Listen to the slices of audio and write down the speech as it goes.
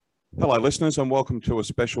Hello, listeners, and welcome to a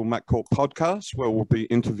special MacCorp podcast where we'll be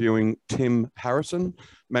interviewing Tim Harrison,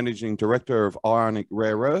 Managing Director of Ionic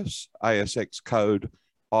Rare Earths, ASX code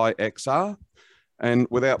IXR. And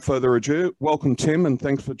without further ado, welcome, Tim, and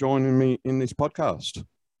thanks for joining me in this podcast.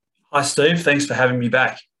 Hi, Steve. Thanks for having me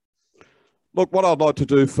back. Look, what I'd like to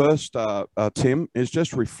do first, Tim, is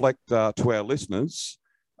just reflect to our listeners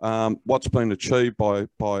what's been achieved by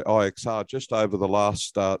IXR just over the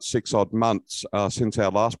last 6 odd months since our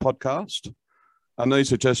last podcast. And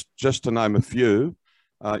these are just to name a few.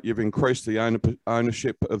 You've increased the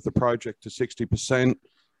ownership of the project to 60%.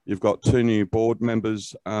 You've got 2 new board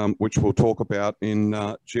members, which we'll talk about in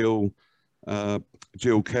Jill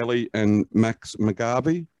Kelly and Max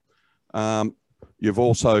McGarvey. You've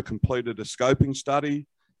also completed a scoping study.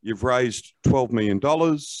 You've raised $12 million.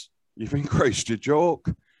 You've increased your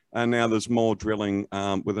JORC. And now there's more drilling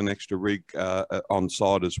with an extra rig on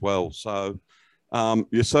site as well. So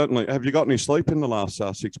you certainly, have you got any sleep in the last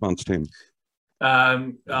 6 months, Tim?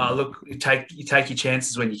 Look, you take your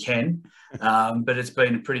chances when you can, but it's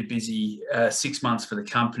been a pretty busy 6 months for the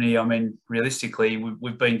company. I mean, realistically,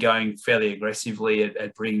 we've been going fairly aggressively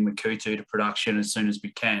at bringing Makuutu to production as soon as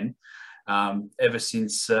we can. Ever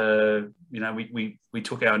since we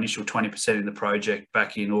took our initial 20% in the project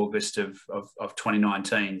back in August of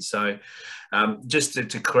 2019. So just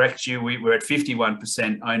to correct you, we're at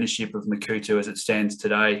 51% ownership of Makuutu as it stands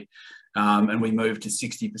today, and we moved to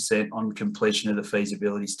 60% on completion of the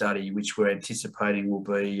feasibility study, which we're anticipating will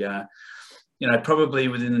be probably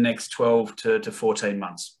within the next 12 to 14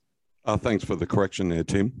 months. Thanks for the correction there,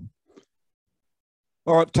 Tim.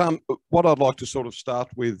 All right, what I'd like to sort of start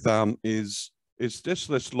with is just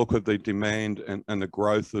let's look at the demand and the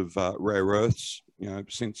growth of rare earths.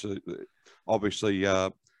 Since obviously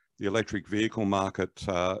the electric vehicle market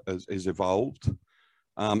has evolved,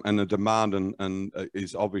 and the demand and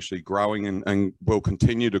is obviously growing and will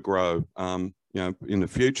continue to grow, in the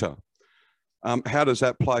future. How does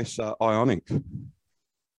that place Ionic?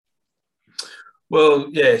 Well,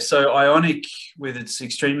 yeah, so Ionic, with its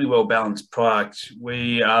extremely well-balanced product,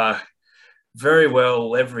 we are very well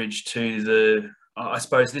leveraged to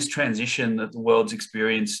this transition that the world's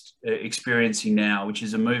experiencing now, which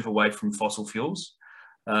is a move away from fossil fuels,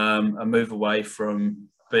 a move away from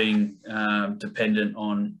being dependent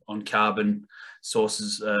on carbon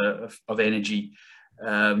sources of energy.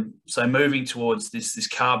 So moving towards this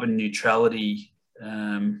carbon neutrality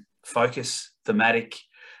focus, thematic.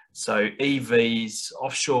 So EVs,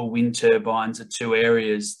 offshore wind turbines are 2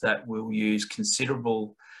 areas that will use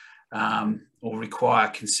considerable or require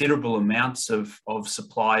considerable amounts of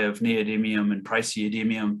supply of neodymium and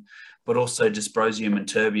praseodymium, but also dysprosium and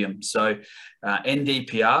terbium. So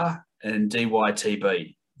NdPr and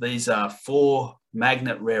DyTb. These are 4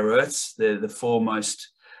 magnet rare earths. They're the 4 most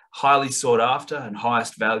highly sought after and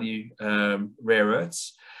highest value rare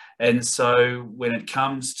earths. And so when it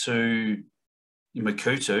comes to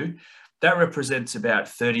Makuutu, that represents about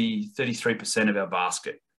 33% of our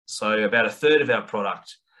basket. So about a third of our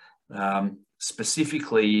product,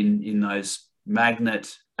 specifically in those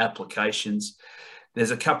magnet applications.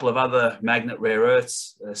 There's a couple of other magnet rare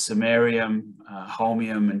earths, samarium,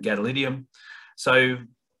 holmium, and gadolinium. So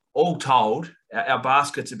all told, our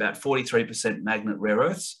basket's about 43% magnet rare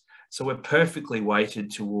earths. So we're perfectly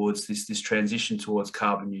weighted towards this transition towards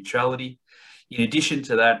carbon neutrality. In addition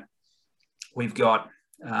to that, we've got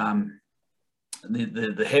the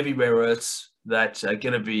heavy rare earths that are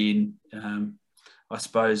going to be in,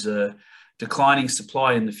 a declining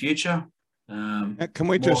supply in the future. Can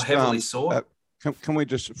we just heavily sought? Can we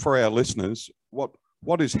just, for our listeners, what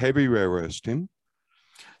is heavy rare earths, Tim?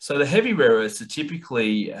 So the heavy rare earths are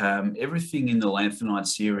typically everything in the lanthanide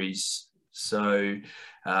series. So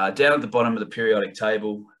down at the bottom of the periodic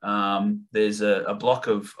table, there's a block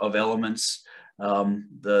of elements.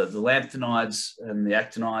 The lanthanides and the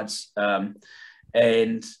actinides,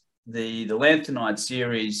 and the lanthanide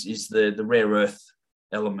series is the rare earth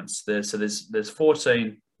elements. So there's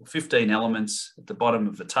 14 or 15 elements at the bottom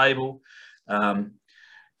of the table.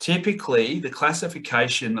 Typically, the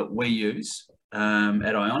classification that we use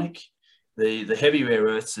at Ionic, the heavy rare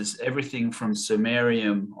earths is everything from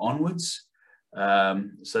samarium onwards.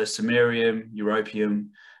 So samarium, europium,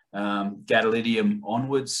 gadolinium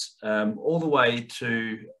onwards, all the way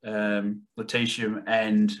to lutetium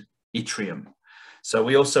and yttrium. So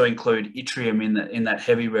we also include yttrium in that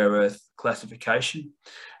heavy rare earth classification.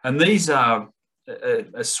 And these are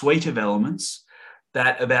a suite of elements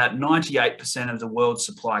that about 98% of the world's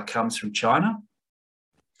supply comes from China.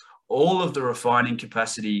 All of the refining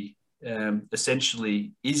capacity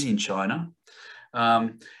essentially is in China.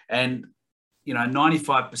 And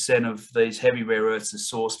 95% of these heavy rare earths are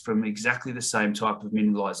sourced from exactly the same type of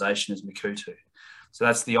mineralization as Makuutu. So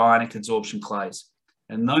that's the ionic adsorption clays.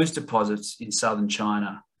 And those deposits in southern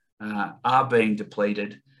China are being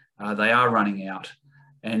depleted. They are running out.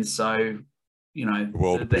 And so,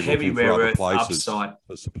 the heavy rare earth upside,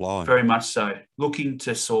 for supply. Very much so, looking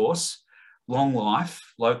to source long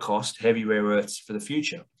life, low cost, heavy rare earths for the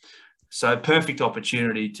future. So perfect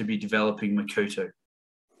opportunity to be developing Makuutu.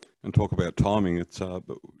 And talk about timing, it's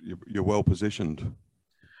you're well positioned.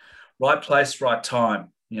 Right place, right time,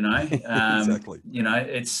 Exactly.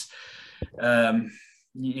 It's,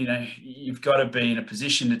 you've got to be in a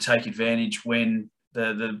position to take advantage when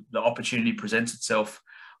the opportunity presents itself.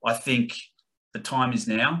 I think the time is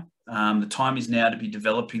now. The time is now to be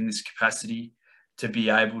developing this capacity to be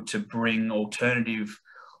able to bring alternative,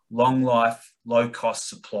 long life, low cost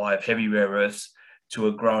supply of heavy rare earths to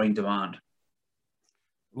a growing demand.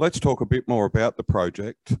 Let's talk a bit more about the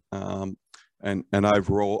project. And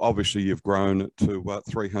overall, obviously, you've grown it to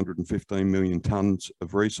 315 million tonnes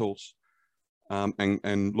of resource,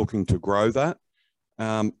 and looking to grow that.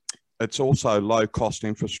 It's also low cost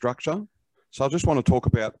infrastructure. So I just want to talk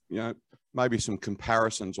about, maybe some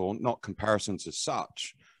comparisons, or not comparisons as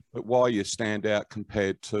such, but why you stand out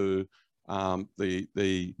compared to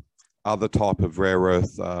the other type of rare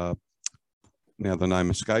earth. Now the name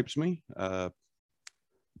escapes me.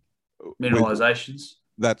 Mineralizations.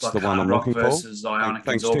 That's like the one I'm looking for. Versus ionic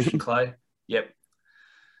adsorption clay. Yep.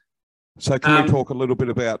 So can we talk a little bit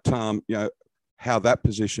about how that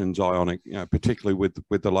positions Ionic, particularly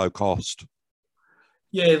with the low cost?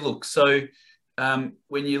 Yeah, look, so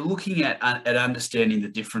when you're looking at understanding the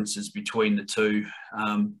differences between the two,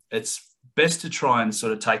 it's best to try and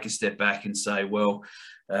sort of take a step back and say, well,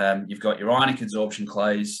 you've got your ionic adsorption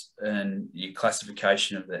clays and your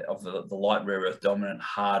classification of the light rare earth dominant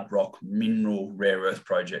hard rock mineral rare earth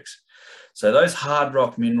projects. So those hard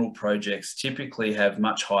rock mineral projects typically have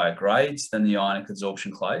much higher grades than the ionic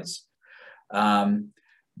adsorption clays,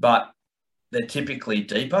 but they're typically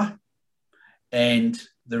deeper, and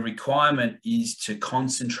the requirement is to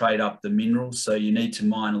concentrate up the minerals. So you need to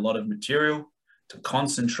mine a lot of material to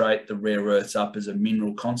concentrate the rare earths up as a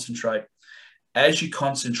mineral concentrate. As you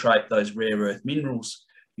concentrate those rare earth minerals,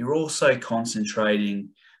 you're also concentrating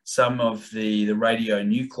some of the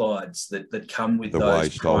radionuclides that come with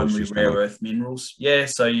those primary rare earth minerals. Yeah,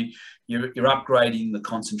 so you're upgrading the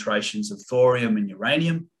concentrations of thorium and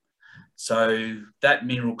uranium. So that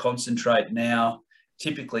mineral concentrate now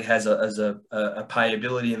typically has a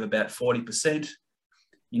payability of about 40%.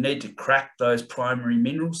 You need to crack those primary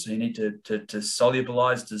minerals. So you need to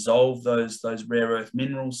solubilize, dissolve those rare earth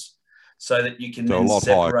minerals, so that you can then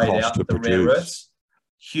separate out the rare earths.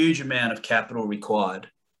 Huge amount of capital required.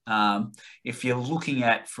 If you're looking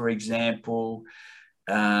at, for example,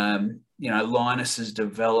 Lynas'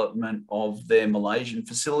 development of their Malaysian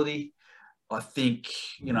facility, I think,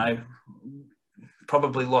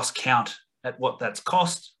 probably lost count at what that's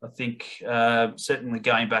cost. I think certainly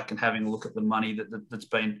going back and having a look at the money that's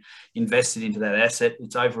been invested into that asset,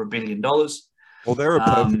 it's over $1 billion. Well, they're a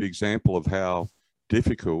perfect example of how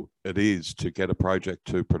difficult it is to get a project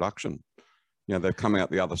to production. They've come out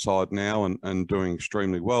the other side now and doing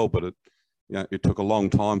extremely well, but it took a long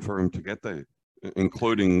time for them to get there,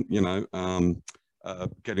 including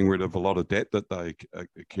getting rid of a lot of debt that they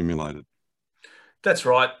accumulated. That's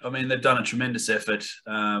right. I mean, they've done a tremendous effort.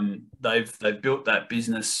 They've built that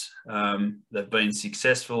business. They've been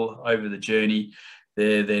successful over the journey.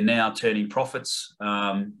 They're now turning profits.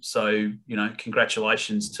 So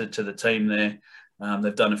congratulations to the team there.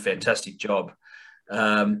 They've done a fantastic job.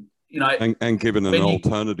 And given an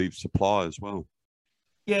alternative supply as well.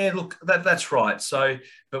 Yeah, look, that's right. So,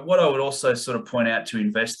 but what I would also sort of point out to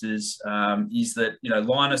investors is that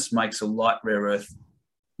Lynas makes a light rare earth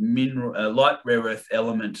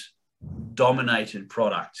element dominated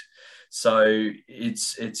product. So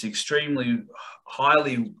it's extremely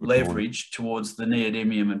highly leveraged towards the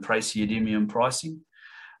neodymium and praseodymium pricing.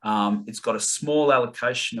 It's got a small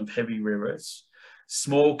allocation of heavy rare earths,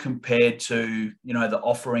 small compared to the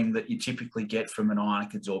offering that you typically get from an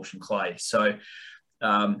ionic adsorption clay. So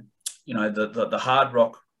the hard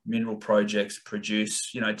rock mineral projects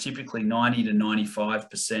produce typically 90 to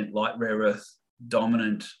 95% light rare earth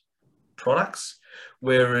dominant products,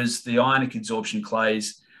 whereas the ionic adsorption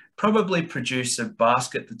clays probably produce a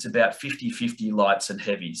basket that's about 50-50 lights and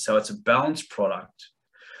heavies. So it's a balanced product.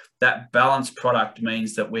 That balanced product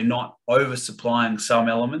means that we're not oversupplying some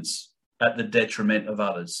elements at the detriment of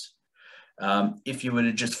others. If you were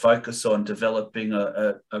to just focus on developing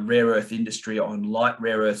a rare earth industry on light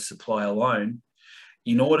rare earth supply alone,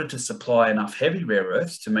 in order to supply enough heavy rare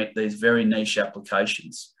earths to meet these very niche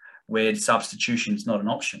applications where substitution is not an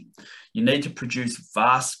option, you need to produce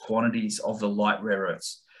vast quantities of the light rare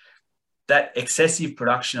earths. That excessive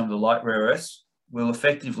production of the light rare earths will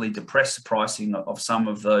effectively depress the pricing of some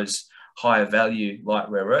of those higher value light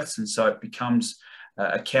rare earths. And so it becomes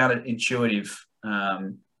a counterintuitive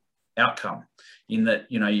outcome in that,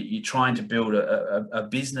 you're trying to build a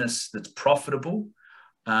business that's profitable,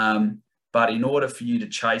 but in order for you to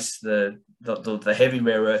chase the heavy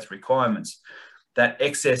rare earth requirements, that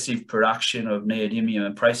excessive production of neodymium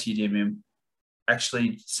and praseodymium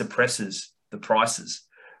actually suppresses the prices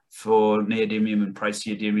for neodymium and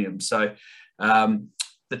praseodymium. So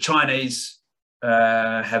the Chinese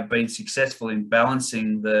have been successful in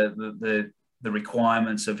balancing the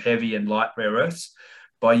requirements of heavy and light rare earths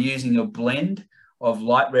by using a blend of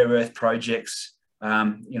light rare earth projects.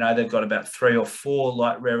 They've got about 3 or 4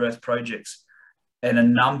 light rare earth projects and a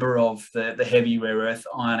number of the heavy rare earth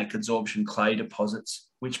ionic adsorption clay deposits,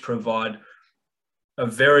 which provide a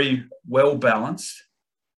very well-balanced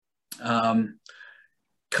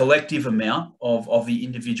collective amount of the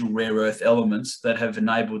individual rare earth elements that have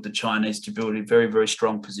enabled the Chinese to build a very, very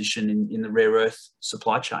strong position in the rare earth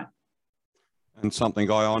supply chain. And something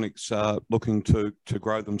Ionic's looking to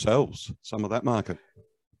grow themselves, some of that market.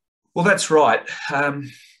 Well, that's right.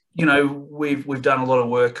 We've done a lot of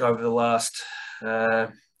work over the last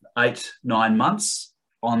 8-9 months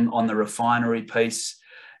on the refinery piece.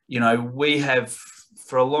 We have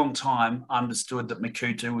for a long time understood that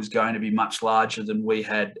Makuutu was going to be much larger than we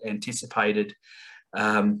had anticipated.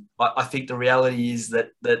 I think the reality is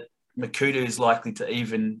that Makuutu is likely to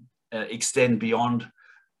even extend beyond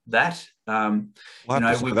that. That's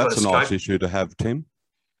a nice issue to have, Tim.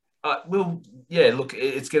 Look,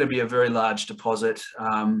 it's going to be a very large deposit.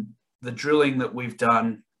 The drilling that we've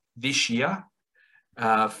done this year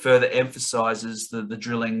further emphasises the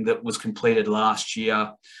drilling that was completed last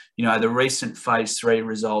year. The recent phase 3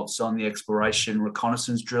 results on the exploration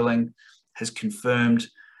reconnaissance drilling has confirmed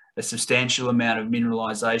a substantial amount of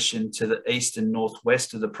mineralisation to the east and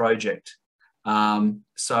northwest of the project.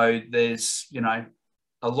 So there's,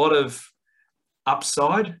 a lot of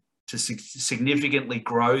upside to significantly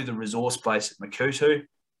grow the resource base at Makuutu.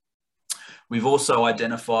 We've also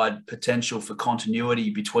identified potential for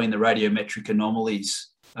continuity between the radiometric anomalies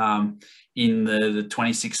in the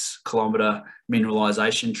 26-kilometre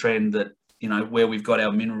mineralisation trend that, where we've got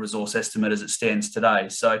our mineral resource estimate as it stands today.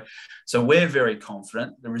 So we're very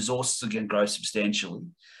confident the resources are going to grow substantially.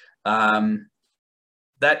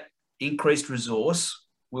 That increased resource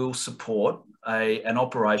will support an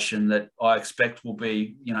operation that I expect will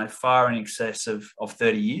be, far in excess of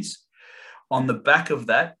 30 years. On the back of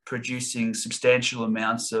that, producing substantial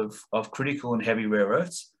amounts of critical and heavy rare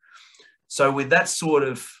earths. So with that sort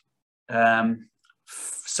of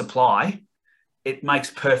supply, it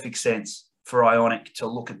makes perfect sense for Ionic to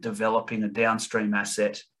look at developing a downstream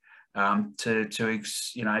asset to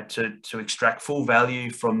extract full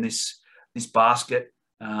value from this basket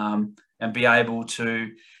and be able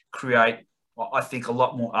to create, I think, a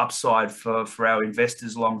lot more upside for our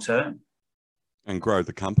investors long term. And grow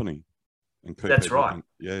the company. That's right.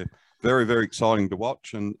 Yeah, very, very exciting to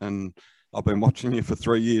watch. And I've been watching you for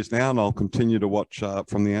 3 years now, and I'll continue to watch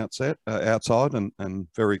from the outside, and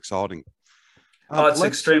very exciting. It's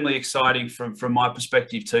extremely exciting from my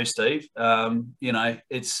perspective too, Steve.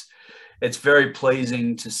 It's very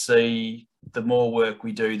pleasing to see the more work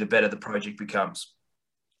we do, the better the project becomes.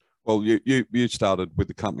 Well, you started with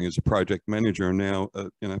the company as a project manager and now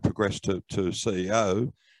progressed to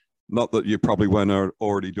CEO. Not that you probably weren't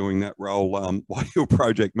already doing that role while you're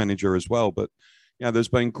project manager as well, but there's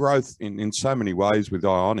been growth in so many ways with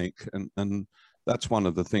Ionic, and that's one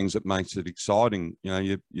of the things that makes it exciting.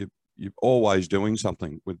 You're always doing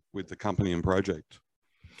something with the company and project.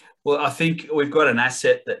 Well, I think we've got an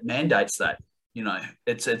asset that mandates that.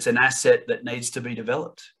 It's an asset that needs to be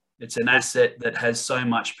developed. It's an asset that has so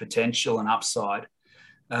much potential and upside.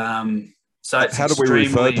 So it's how do we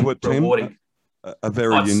refer to it, Tim? Rewarding. A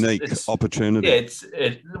very unique opportunity.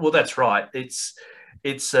 Yeah, well, that's right. It's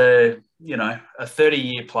a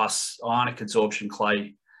 30-year plus ionic adsorption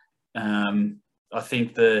clay. I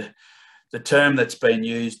think the term that's been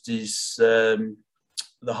used is the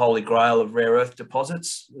holy grail of rare earth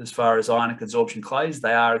deposits as far as ionic adsorption clays.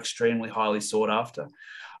 They are extremely highly sought after.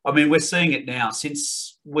 I mean, we're seeing it now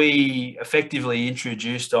since we effectively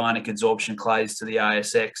introduced ionic adsorption clays to the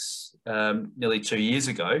ASX nearly 2 years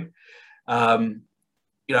ago.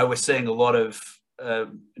 We're seeing a lot of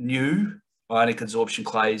new ionic adsorption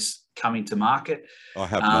clays coming to market. I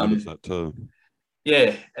have noticed that too.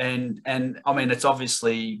 Yeah, and I mean, it's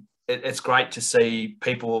obviously it's great to see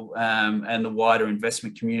people and the wider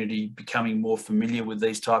investment community becoming more familiar with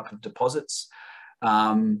these type of deposits.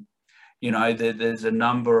 Um, there's a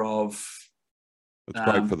number of It's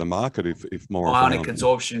great for the market if more are ionic found.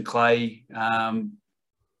 adsorption clay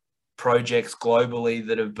projects globally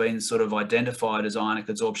that have been sort of identified as ionic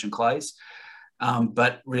adsorption clays.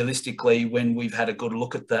 But realistically, when we've had a good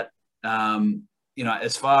look at that,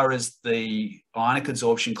 as far as the ionic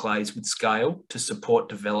adsorption clays with scale to support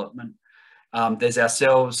development, there's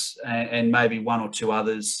ourselves and maybe one or two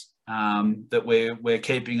others that we're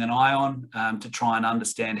keeping an eye on to try and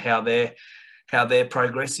understand how they're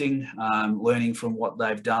progressing, learning from what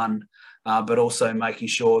they've done, but also making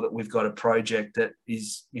sure that we've got a project that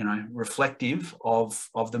is, reflective of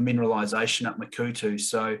the mineralisation at Makuutu.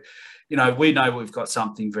 So, we know we've got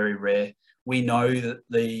something very rare. We know that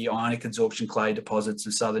the ionic adsorption clay deposits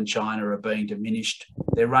of southern China are being diminished.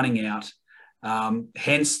 They're running out.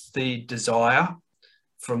 Hence the desire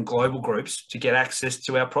from global groups to get access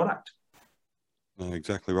to our product.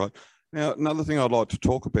 Exactly right. Now, another thing I'd like to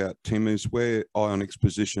talk about, Tim, is where Ionic's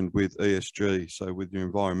positioned with ESG, so with your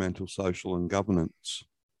environmental, social and governance.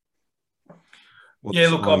 What's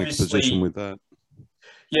Ionic's position with that?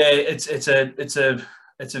 Yeah,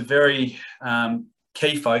 it's a very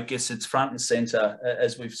key focus. It's front and centre,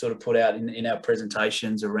 as we've sort of put out in our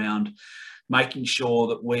presentations, around making sure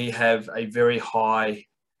that we have a very high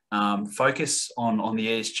focus on the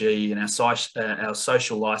ESG and our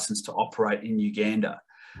social license to operate in Uganda.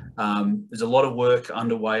 There's a lot of work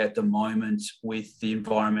underway at the moment with the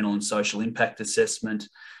environmental and social impact assessment.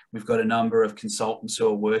 We've got a number of consultants who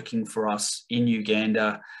are working for us in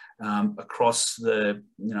Uganda across the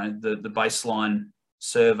baseline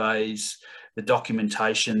surveys, the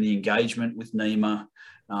documentation, the engagement with NEMA.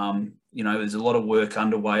 There's a lot of work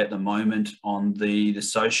underway at the moment on the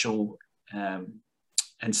social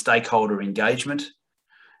and stakeholder engagement,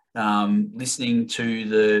 listening to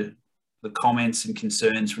the comments and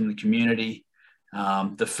concerns from the community,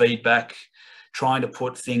 the feedback, trying to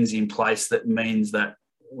put things in place that means that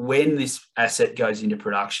when this asset goes into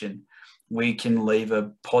production, we can leave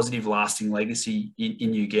a positive, lasting legacy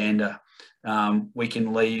in Uganda. We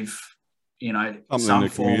can leave, something the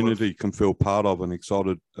community can feel part of and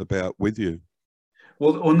excited about with you.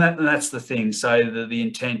 Well, that's the thing. So the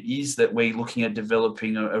intent is that we're looking at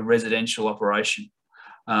developing a residential operation.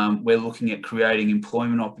 We're looking at creating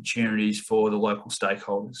employment opportunities for the local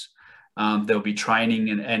stakeholders. There'll be training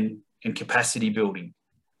and capacity building.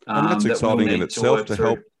 And that's exciting in itself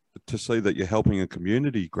to see that you're helping a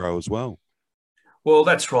community grow as well. Well,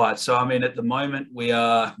 that's right. So, I mean, at the moment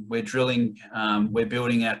we're drilling, we're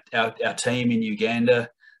building our team in Uganda.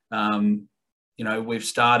 We've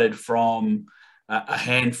started from a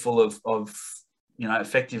handful of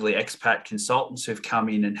effectively expat consultants who've come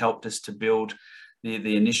in and helped us to build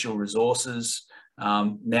the initial resources.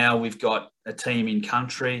 Now we've got a team in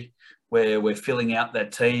country where we're filling out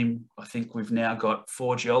that team. I think we've now got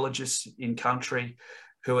 4 geologists in country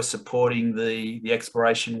who are supporting the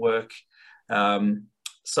exploration work.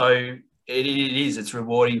 So it's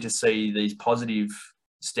rewarding to see these positive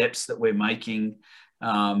steps that we're making,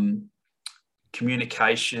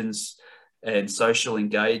 communications and social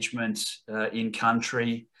engagement in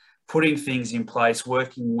country, putting things in place,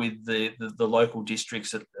 working with the local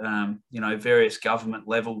districts at various government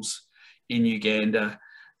levels in Uganda,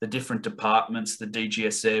 the different departments, the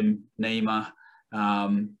DGSM, NEMA,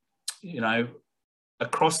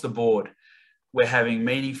 across the board. We're having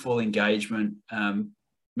meaningful engagement,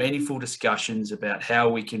 meaningful discussions about how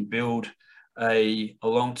we can build a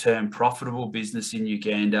long-term profitable business in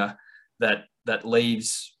Uganda that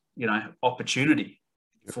leaves opportunity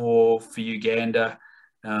for Uganda.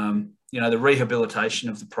 The rehabilitation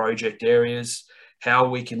of the project areas, how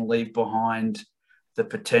we can leave behind the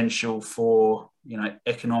potential for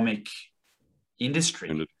economic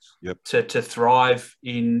industry to thrive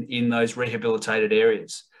in those rehabilitated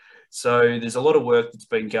areas. So there's a lot of work that's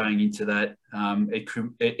been going into that.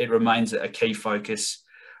 It remains a key focus.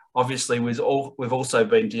 Obviously, we've also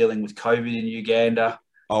been dealing with COVID in Uganda.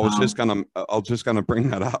 I was just going to bring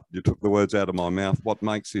that up. You took the words out of my mouth. What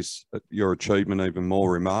makes your achievement even more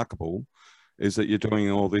remarkable is that you're doing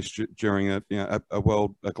all this during a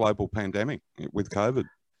global pandemic with COVID.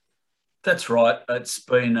 That's right. It's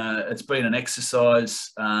been an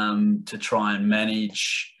exercise to try and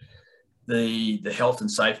manage the health and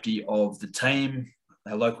safety of the team,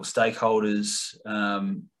 our local stakeholders,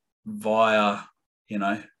 via.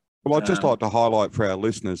 Well, I'd just like to highlight for our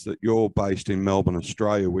listeners that you're based in Melbourne,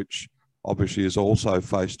 Australia, which obviously has also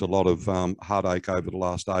faced a lot of heartache over the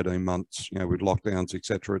last 18 months, you know, with lockdowns,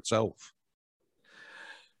 etc. itself.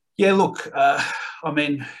 Yeah, look, I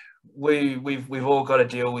mean, we've all got to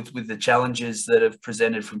deal with the challenges that have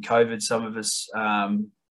presented from COVID. Some of us,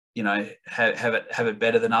 you know, have it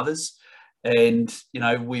better than others, and you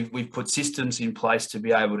know, we've put systems in place to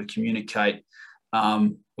be able to communicate.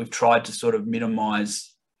 We've tried to sort of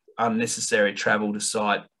minimise unnecessary travel to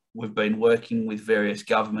site. We've been working with various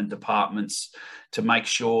government departments to make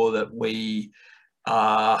sure that we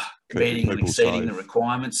are meeting and exceeding the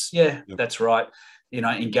requirements. Yeah, yep. That's right. You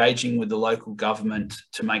know, engaging with the local government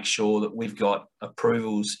to make sure that we've got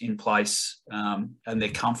approvals in place and they're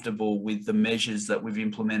comfortable with the measures that we've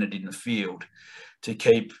implemented in the field to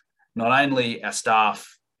keep not only our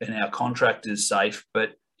staff and our contractors safe,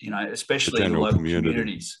 but, you know, especially the local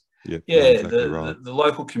communities. Yep, yeah, exactly the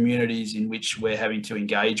local communities in which we're having to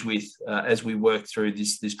engage with as we work through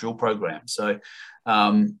this drill program. So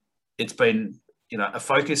it's been, you know, a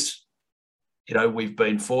focus. You know, we've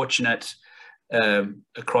been fortunate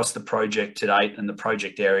across the project to date and the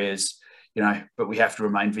project areas, you know, but we have to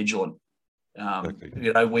remain vigilant.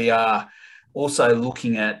 You know, we are also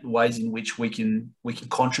looking at ways in which we can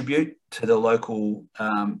contribute to the local,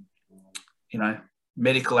 you know,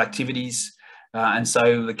 medical activities. And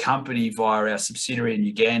so the company via our subsidiary in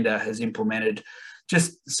Uganda has implemented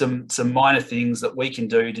just some minor things that we can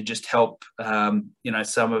do to just help, you know,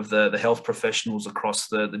 some of the health professionals across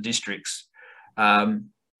the districts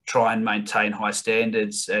try and maintain high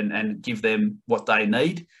standards and give them what they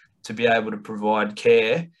need to be able to provide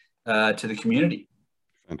care to the community.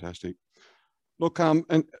 Fantastic. Look,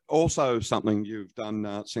 and also something you've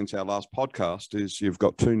done since our last podcast is you've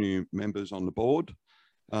got 2 new members on the board.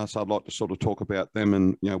 So I'd like to sort of talk about them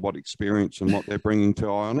and, you know, what experience and what they're bringing to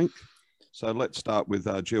Ionic. So let's start with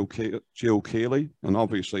Jill Keeley, and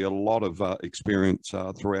obviously a lot of experience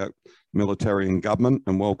throughout military and government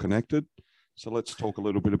and well connected. So let's talk a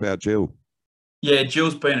little bit about Jill. Yeah,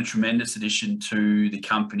 Jill's been a tremendous addition to the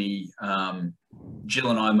company. Jill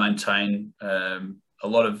and I maintain a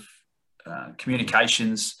lot of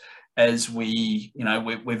communications as we, you know,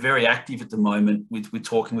 we're very active at the moment with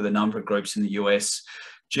talking with a number of groups in the US.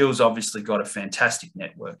 Jill's obviously got a fantastic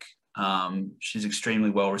network. She's extremely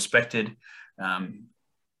well respected. And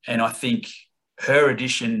I think her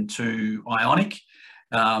addition to Ionic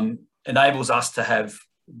enables us to have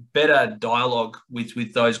better dialogue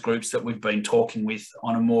with those groups that we've been talking with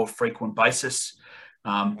on a more frequent basis.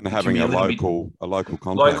 And having a local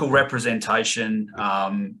contact. Local representation,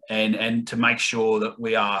 and to make sure that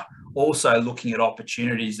we are also looking at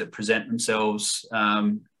opportunities that present themselves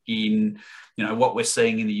in, you know, what we're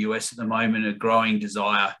seeing in the US at the moment, a growing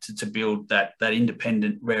desire to build that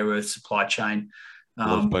independent rare earth supply chain.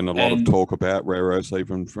 There's been a lot of talk about rare earths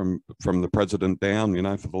even from the president down, you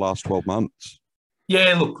know, for the last 12 months.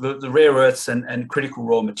 Yeah, look, the rare earths and critical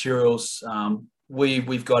raw materials,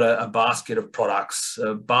 we've got a basket of products,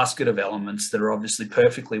 a basket of elements that are obviously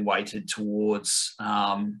perfectly weighted towards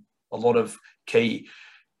a lot of key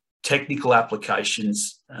technical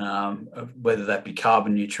applications, whether that be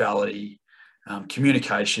carbon neutrality,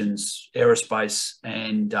 communications, aerospace,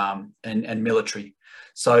 and military.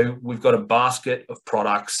 So we've got a basket of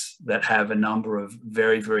products that have a number of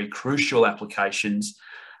very, very crucial applications.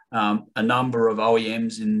 A number of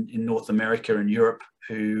OEMs in North America and Europe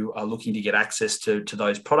who are looking to get access to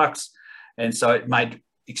those products. And so it made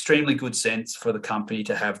extremely good sense for the company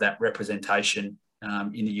to have that representation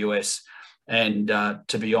in the US. And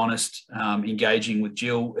to be honest, engaging with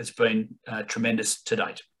Jill has been tremendous to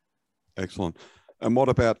date. Excellent. And what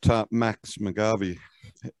about Max McGarvey?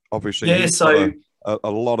 Obviously, yeah, so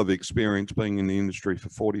a lot of experience being in the industry for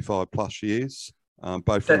 45 plus years.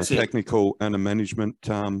 Both from a technical and a management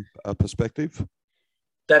perspective.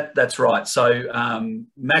 That's right. So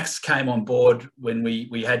Max came on board when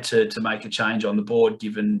we had to make a change on the board,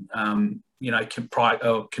 given you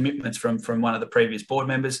know, commitments from one of the previous board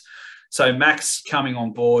members. So Max coming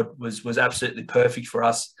on board was absolutely perfect for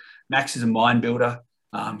us. Max is a mine builder.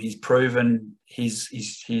 He's proven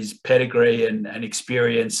his pedigree and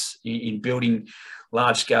experience in building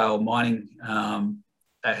large scale mining.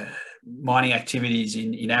 Mining activities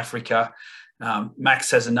in Africa. Max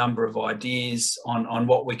has a number of ideas on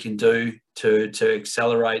what we can do to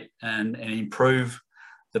accelerate and improve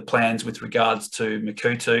the plans with regards to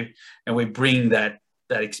Makuutu, and we bring that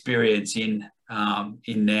experience in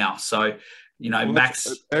now. So, you know, well,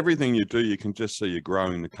 Max, everything you do, you can just see you're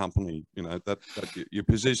growing the company. You know that you're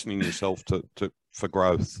positioning yourself for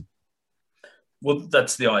growth. Well,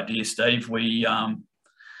 that's the idea, Steve. We're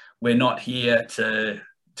not here to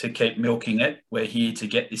to keep milking it. We're here to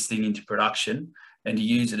get this thing into production and to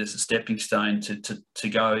use it as a stepping stone to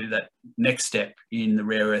go that next step in the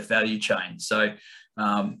rare earth value chain. So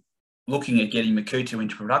looking at getting Makuutu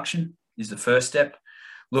into production is the first step.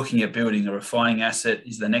 Looking at building a refining asset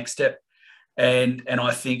is the next step. And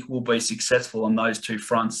I think we'll be successful on those two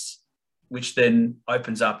fronts, which then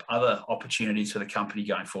opens up other opportunities for the company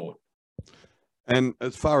going forward. And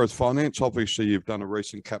as far as finance, obviously you've done a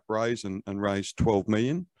recent cap raise and raised 12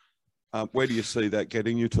 million. Where do you see that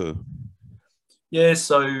getting you to? Yeah,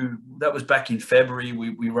 so that was back in February.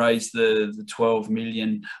 We raised the 12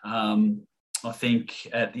 million. I think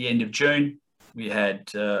at the end of June, we had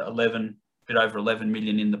a bit over 11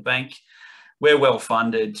 million in the bank. We're well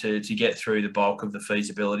funded to get through the bulk of the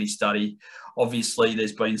feasibility study. Obviously,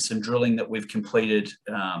 there's been some drilling that we've completed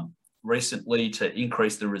recently to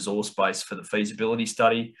increase the resource base for the feasibility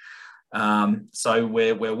study. So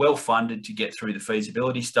we're well funded to get through the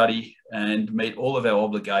feasibility study and meet all of our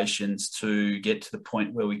obligations to get to the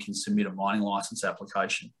point where we can submit a mining license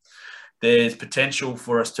application. There's potential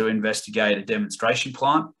for us to investigate a demonstration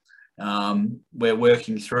plant. We're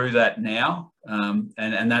working through that now,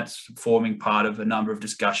 and that's forming part of a number of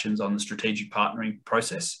discussions on the strategic partnering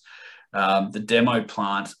process. The demo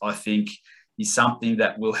plant, I think, is something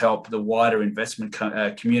that will help the wider investment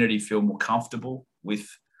community feel more comfortable with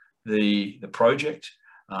the project,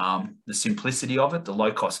 the simplicity of it, the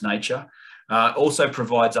low-cost nature. Also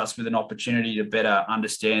provides us with an opportunity to better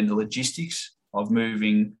understand the logistics of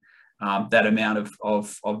moving that amount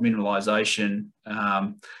of mineralisation,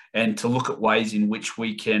 and to look at ways in which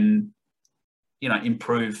we can,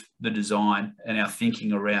 improve the design and our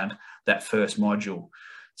thinking around that first module.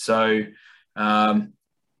 So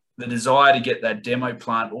the desire to get that demo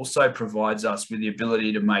plant also provides us with the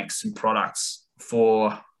ability to make some products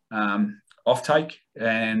for offtake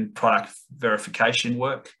and product verification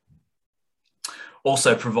work.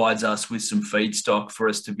 Also provides us with some feedstock for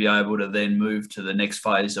us to be able to then move to the next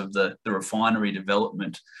phase of the refinery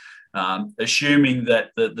development, assuming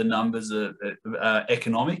that the numbers are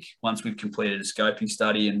economic. Once we've completed a scoping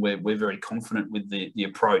study and we're very confident with the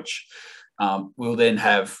approach, we'll then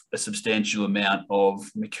have a substantial amount of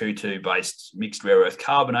Makuutu-based mixed rare earth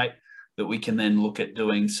carbonate that we can then look at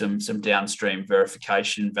doing some downstream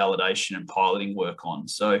verification, validation, and piloting work on.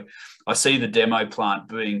 So I see the demo plant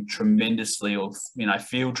being tremendously, or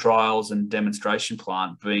field trials and demonstration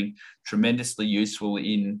plant being tremendously useful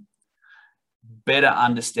in better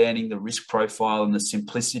understanding the risk profile and the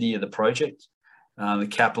simplicity of the project, the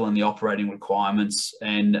capital and the operating requirements,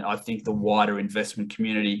 and I think the wider investment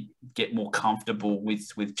community get more comfortable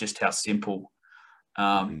with just how simple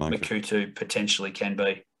Makuutu potentially can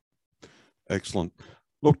be. Excellent.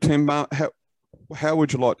 Look, Tim, how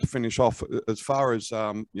would you like to finish off as far as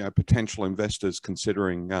potential investors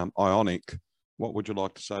considering Ionic? What would you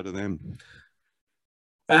like to say to them?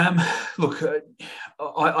 Look,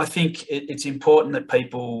 I think it's important that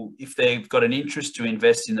people, if they've got an interest to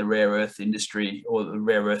invest in the rare earth industry or the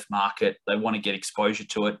rare earth market, they want to get exposure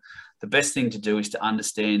to it. The best thing to do is to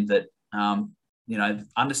understand that,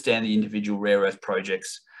 understand the individual rare earth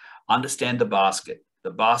projects, understand the basket. The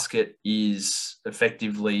basket is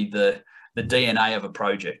effectively the DNA of a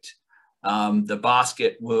project. The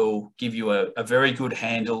basket will give you a very good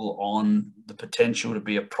handle on the potential to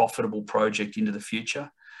be a profitable project into the future,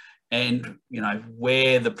 and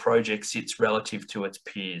where the project sits relative to its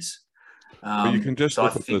peers. Well, you can just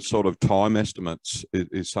look at the sort of time estimates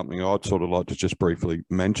is something I'd sort of like to just briefly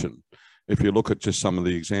mention. If you look at just some of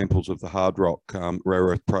the examples of the hard rock rare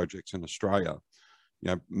earth projects in Australia,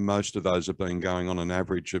 most of those have been going on an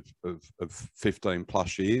average of 15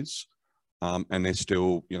 plus years, and they're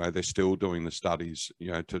still doing the studies,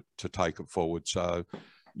 to take it forward. So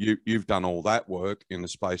you've done all that work in the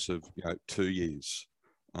space of 2 years,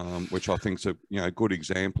 which I think is a good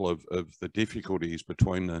example of the difficulties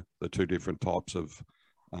between the two different types of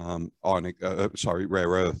rare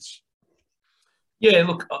earths. Yeah,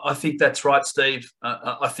 look, I think that's right, Steve.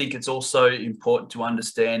 I think it's also important to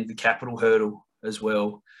understand the capital hurdle as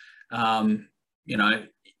well.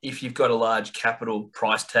 If you've got a large capital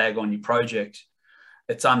price tag on your project,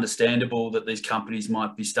 it's understandable that these companies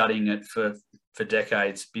might be studying it for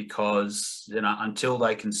decades, because until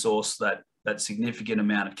they can source that significant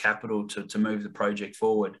amount of capital to move the project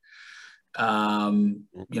forward,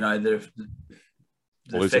 they're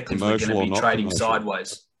effectively going to be trading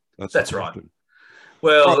sideways. That's right.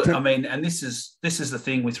 Well, I mean, and this is the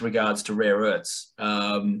thing with regards to rare earths.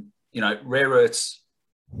 Rare earths,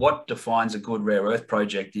 what defines a good rare earth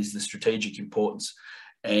project is the strategic importance,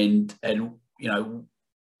 and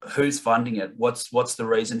who's funding it, what's the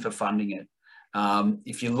reason for funding it,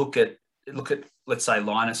 If you look at let's say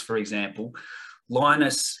Lynas, for example,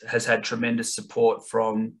 Lynas has had tremendous support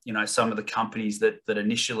from some of the companies that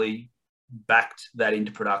initially backed that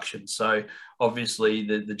into production. So obviously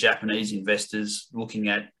the Japanese investors looking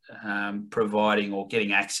at providing or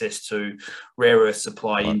getting access to rare earth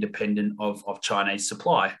supply independent of Chinese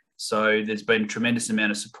supply. So there's been a tremendous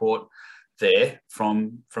amount of support there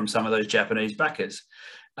from some of those Japanese backers.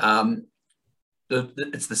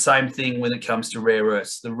 It's the same thing when it comes to rare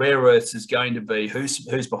earths. The rare earths is going to be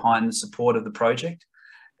who's behind the support of the project,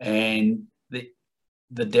 and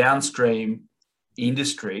the downstream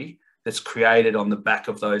industry that's created on the back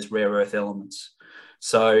of those rare earth elements.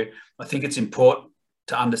 So I think it's important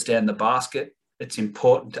to understand the basket. It's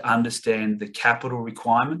important to understand the capital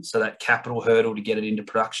requirements, so that capital hurdle to get it into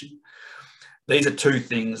production. These are two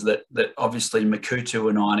things that obviously Makuutu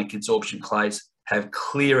and ionic adsorption clays have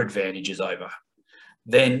clear advantages over.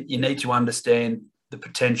 Then you need to understand the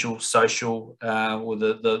potential social or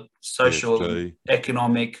the social ESG.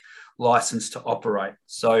 Economic license to operate.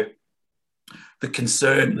 So the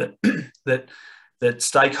concern that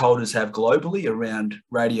stakeholders have globally around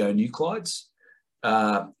radionuclides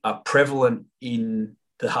are prevalent in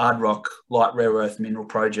the hard rock light rare earth mineral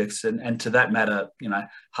projects, and to that matter,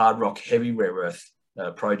 hard rock heavy rare earth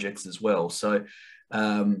projects as well. So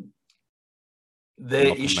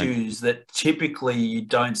they're issues that typically you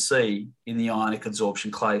don't see in the ionic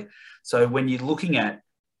adsorption clay. So when you're looking at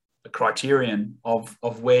a criterion of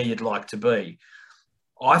where you'd like to be,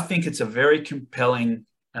 I think it's a very compelling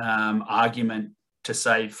argument to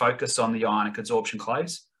say focus on the ionic adsorption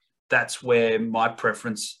clays. That's where my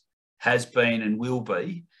preference has been and will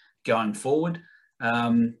be going forward,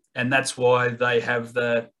 and that's why they have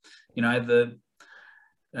the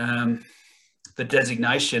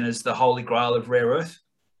designation as the holy grail of rare earth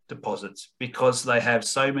deposits, because they have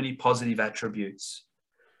so many positive attributes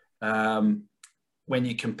when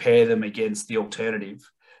you compare them against the alternative,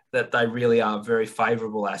 that they really are very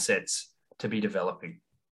favourable assets to be developing.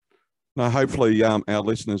 Now, hopefully our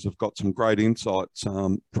listeners have got some great insights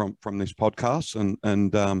from this podcast,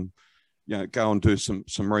 and go and do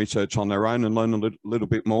some research on their own and learn a little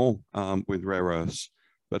bit more with rare earths.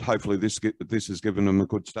 But hopefully this has given them a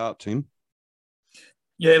good start, Tim.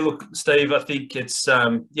 Yeah, look, Steve, I think it's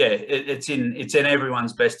it's in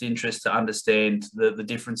everyone's best interest to understand the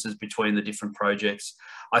differences between the different projects.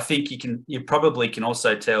 I think you probably can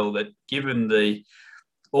also tell that given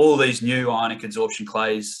all these new ionic adsorption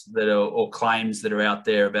clays or claims that are out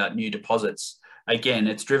there about new deposits, again,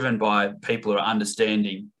 it's driven by people who are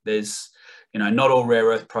understanding there's, not all rare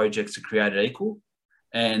earth projects are created equal,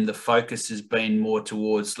 and the focus has been more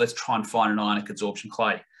towards let's try and find an ionic adsorption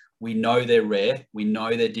clay. We know they're rare. We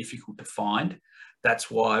know they're difficult to find.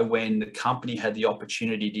 That's why when the company had the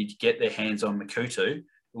opportunity to get their hands on Makuutu, it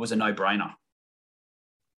was a no-brainer.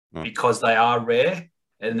 Because they are rare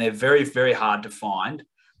and they're very, very hard to find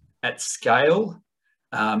at scale,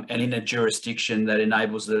 and in a jurisdiction that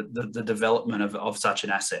enables the development of such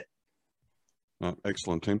an asset.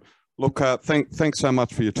 Excellent, Tim. Look, thanks so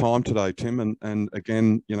much for your time today, Tim, and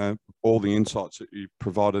again, all the insights that you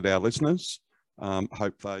provided our listeners.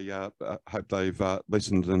 Hope they've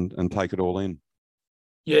listened and take it all in.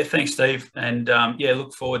 Yeah, thanks, Steve, and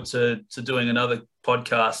look forward to doing another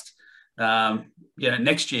podcast.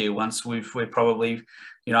 Next year, once we're probably,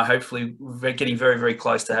 hopefully we're getting very, very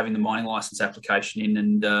close to having the mining license application in,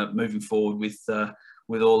 and moving forward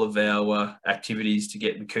with all of our activities to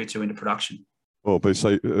get Makuutu into production. Well,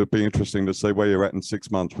 it'll be interesting to see where you're at in 6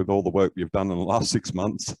 months with all the work you've done in the last 6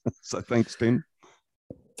 months. So thanks, Tim.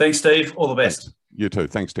 Thanks, Steve. All the best. You too.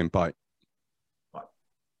 Thanks, Tim. Bye.